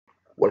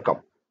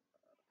Welcome.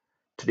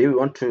 Today we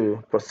want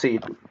to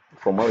proceed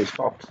from where we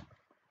stopped,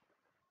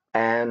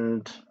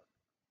 and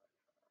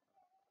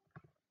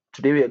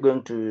today we are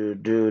going to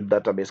do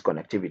database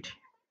connectivity.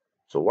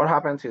 So what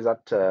happens is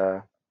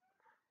that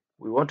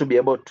we want to be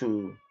able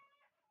to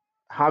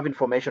have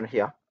information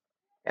here,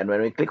 and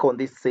when we click on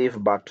this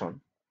save button,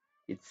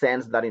 it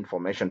sends that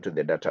information to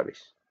the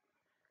database.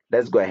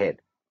 Let's go ahead.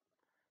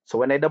 So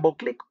when I double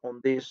click on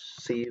this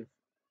save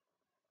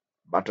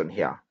button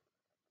here,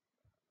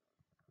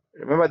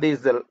 remember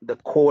this is the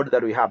code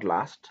that we had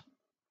last,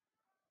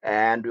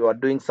 and we were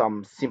doing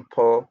some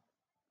simple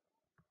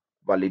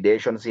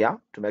validations here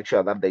to make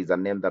sure that there is a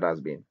name that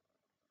has been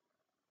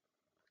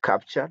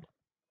captured.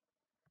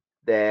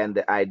 Then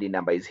the ID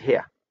number is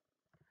here.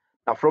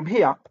 Now from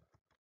here,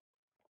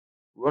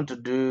 we want to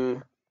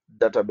do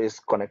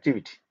database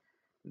connectivity.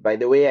 By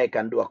the way, I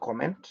can do a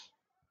comment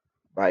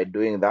by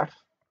doing that.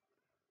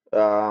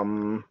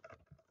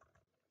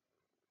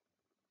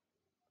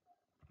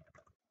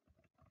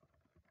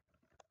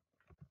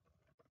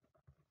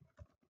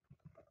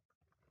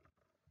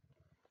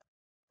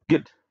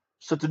 Good.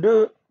 So to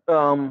do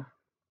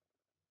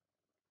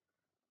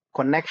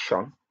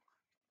connection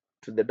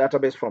to the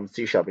database from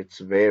C#, it's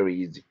very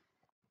easy.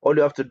 All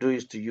you have to do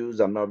is to use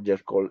an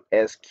object called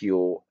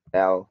SQL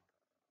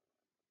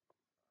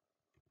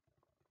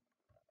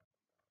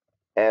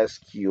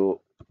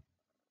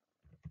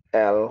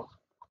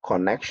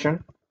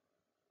connection.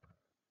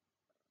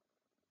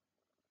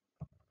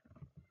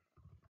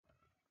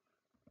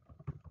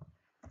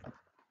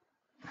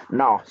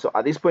 Now, so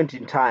at this point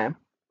in time,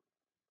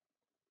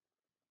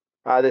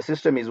 the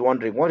system is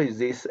wondering, what is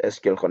this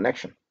SQL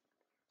connection?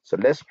 So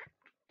let's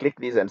click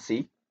this and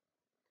see.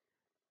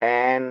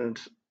 And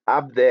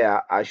up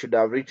there, I should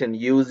have written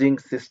using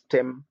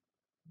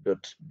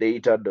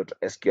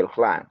system.data.sql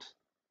client,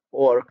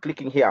 or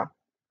clicking here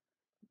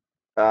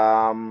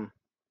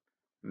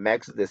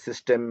makes the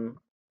system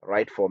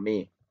write for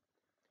me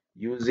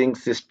using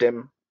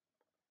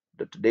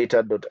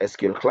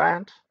system.data.sql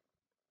client.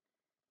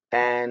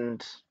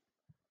 And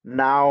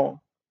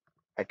now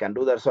I can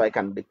do that. So I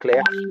can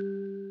declare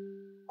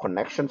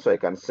connection. So I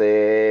can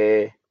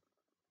say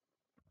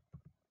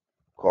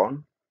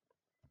con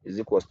is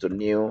equals to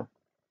new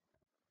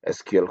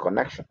SQL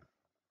connection.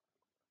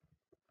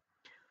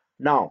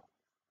 Now,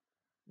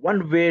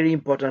 one very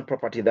important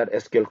property that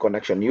SQL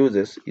connection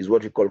uses is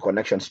what we call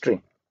connection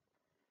string.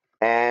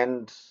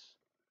 And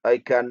I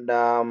can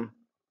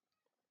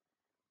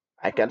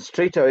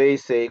straight away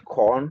say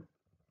con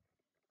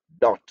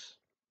dot.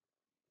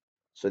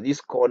 So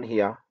this con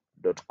here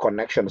dot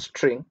connection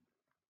string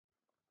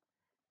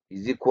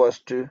is equals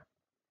to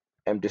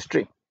empty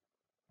string.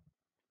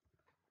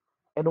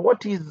 And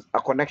what is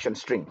a connection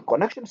string?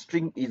 Connection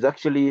string is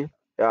actually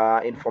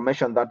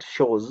information that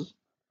shows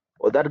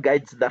or that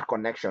guides that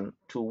connection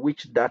to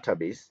which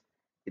database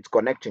it's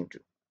connecting to.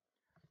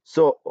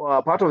 So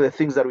part of the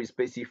things that we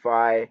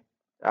specify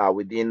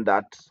within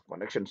that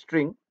connection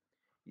string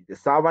is the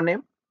server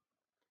name,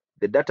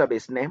 the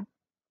database name,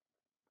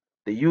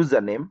 the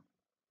username,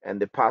 and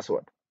the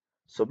password.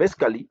 So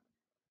basically,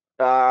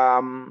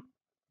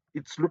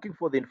 it's looking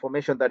for the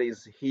information that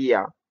is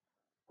here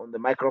on the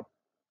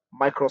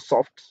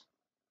Microsoft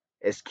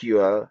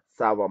SQL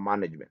Server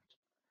Management.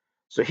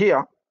 So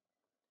here,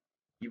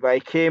 if I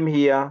came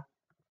here,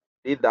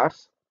 did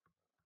that,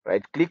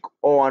 right click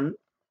on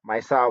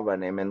my server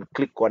name and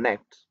click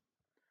connect.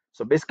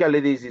 So basically,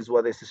 this is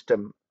what the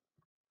system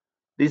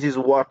is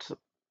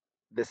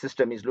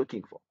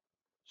looking for.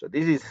 So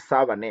this is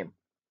server name.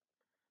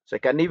 So I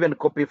can even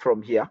copy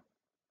from here.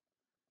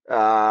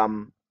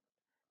 And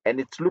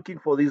it's looking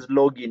for this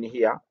login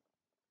here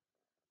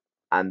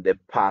and the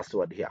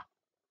password here.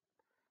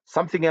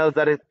 Something else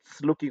that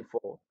it's looking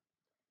for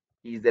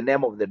is the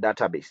name of the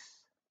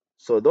database.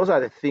 So those are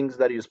the things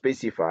that you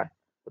specify,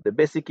 the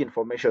basic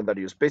information that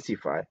you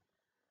specify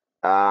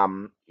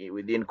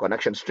within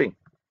connection string.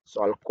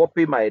 So I'll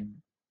copy my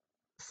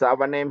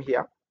server name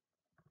here,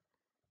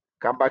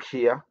 come back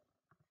here,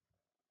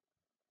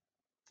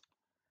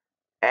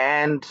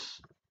 and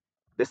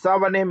the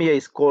server name here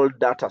is called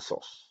data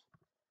source.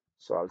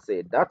 So I'll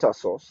say data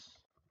source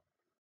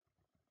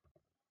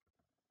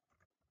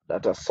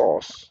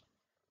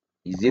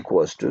is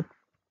equals to,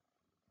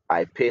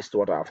 I paste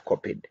what I've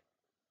copied.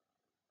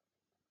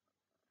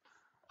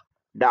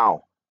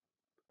 Now,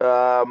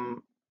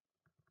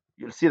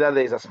 you'll see that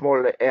there is a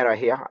small error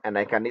here, and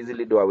I can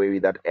easily do away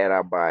with that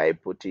error by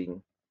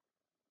putting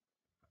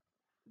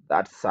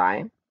that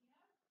sign.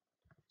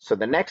 So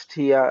the next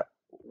here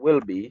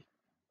will be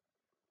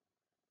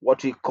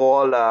what we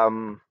call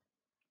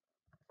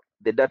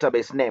the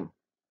database name,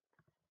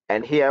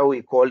 and here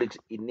we call it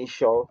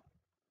initial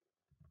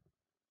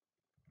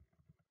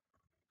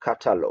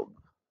catalog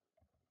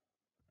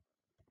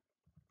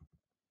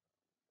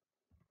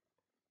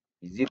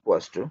is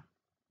equals to,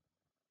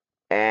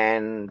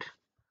 and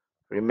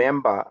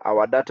remember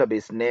our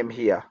database name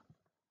here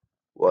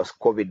was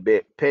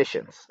COVID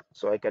patients.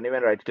 So I can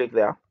even right click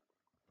there,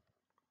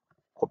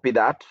 copy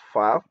that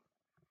file,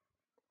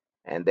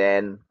 and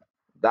then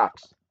that.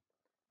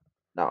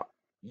 Now,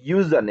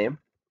 username,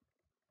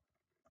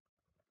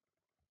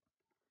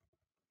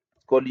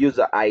 it's called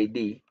user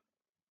ID.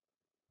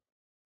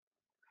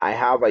 I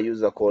have a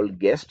user called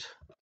guest,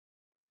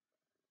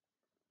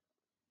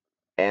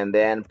 and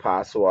then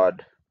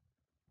password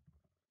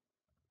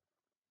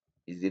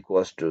is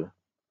equals to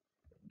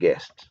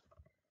guest.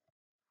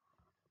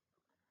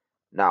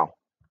 Now,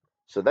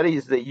 so that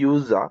is the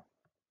user.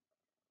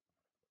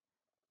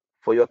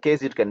 For your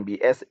case, it can be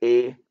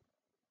SA,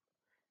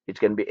 it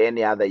can be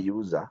any other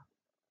user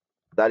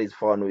that is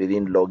found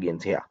within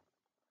logins here.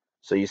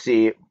 So you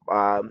see,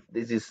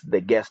 this is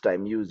the guest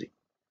I'm using.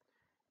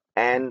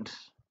 And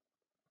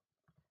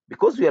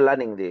because we are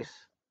learning this,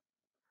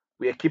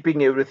 we are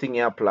keeping everything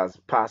here plus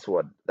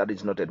password that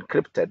is not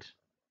encrypted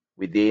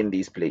within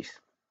this place.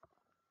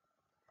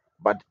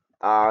 But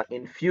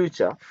in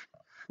future,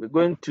 I'm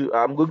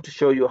going to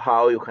show you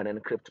how you can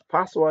encrypt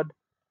password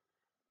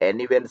and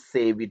even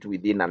save it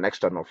within an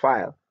external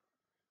file,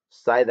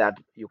 so that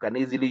you can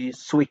easily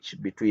switch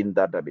between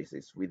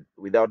databases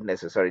without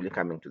necessarily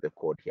coming to the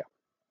code here.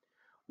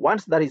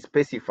 Once that is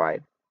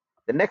specified,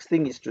 the next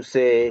thing is to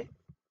say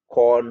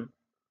con.open,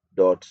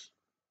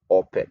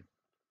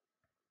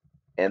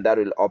 and that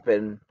will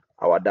open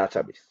our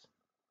database.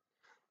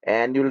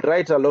 And you'll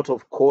write a lot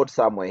of code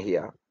somewhere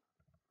here.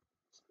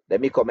 Let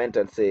me comment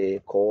and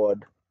say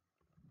code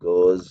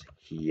goes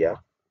here.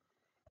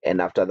 And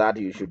after that,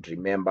 you should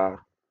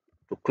remember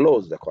to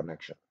close the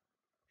connection.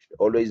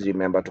 Always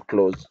remember to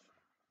close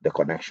the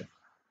connection.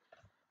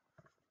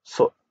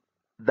 So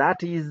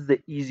that is the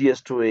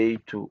easiest way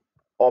to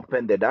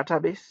open the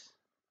database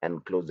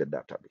and close the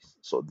database.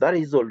 So that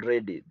is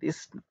already,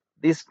 this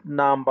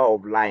number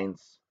of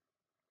lines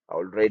are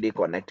already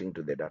connecting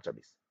to the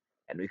database.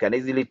 And we can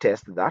easily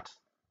test that.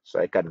 So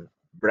I can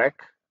break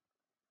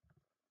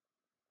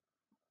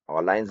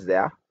our lines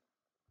there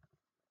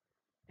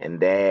and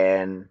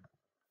then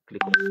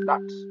click on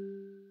start.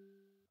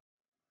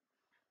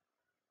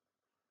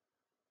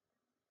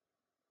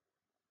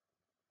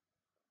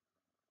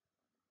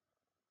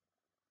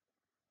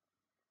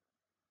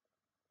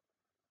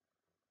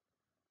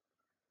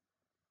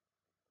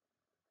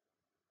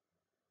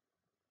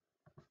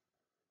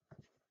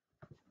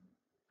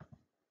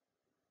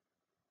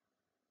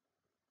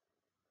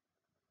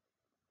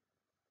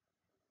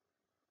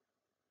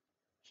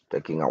 It's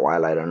taking a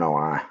while, I don't know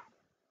why.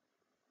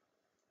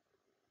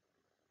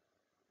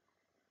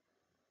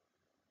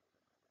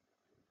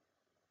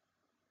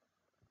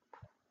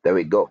 There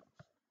we go.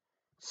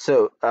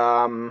 So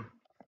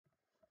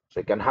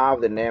you can have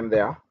the name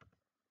there,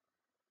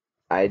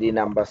 ID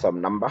number,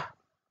 some number,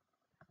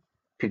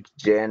 pick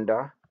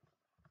gender,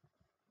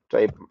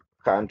 type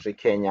country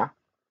Kenya.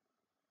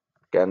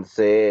 You can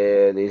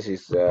say this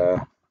is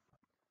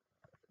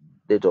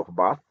date of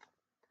birth.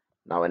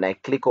 Now when I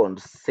click on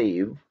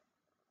save,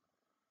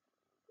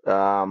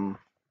 and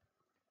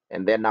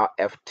then now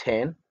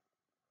F10,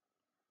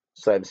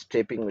 so I'm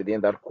stripping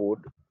within that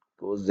code,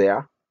 goes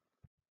there,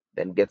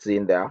 then gets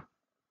in there,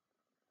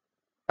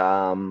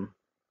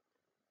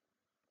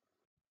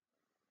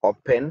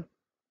 open,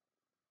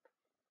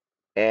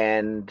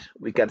 and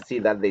we can see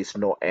that there is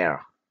no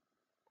error.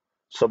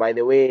 So by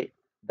the way,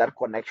 that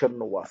connection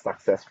was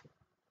successful.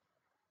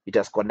 It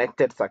has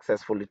connected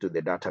successfully to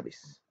the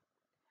database.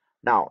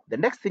 Now, the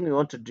next thing we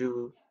want to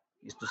do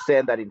is to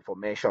send that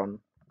information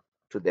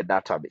to the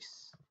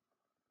database.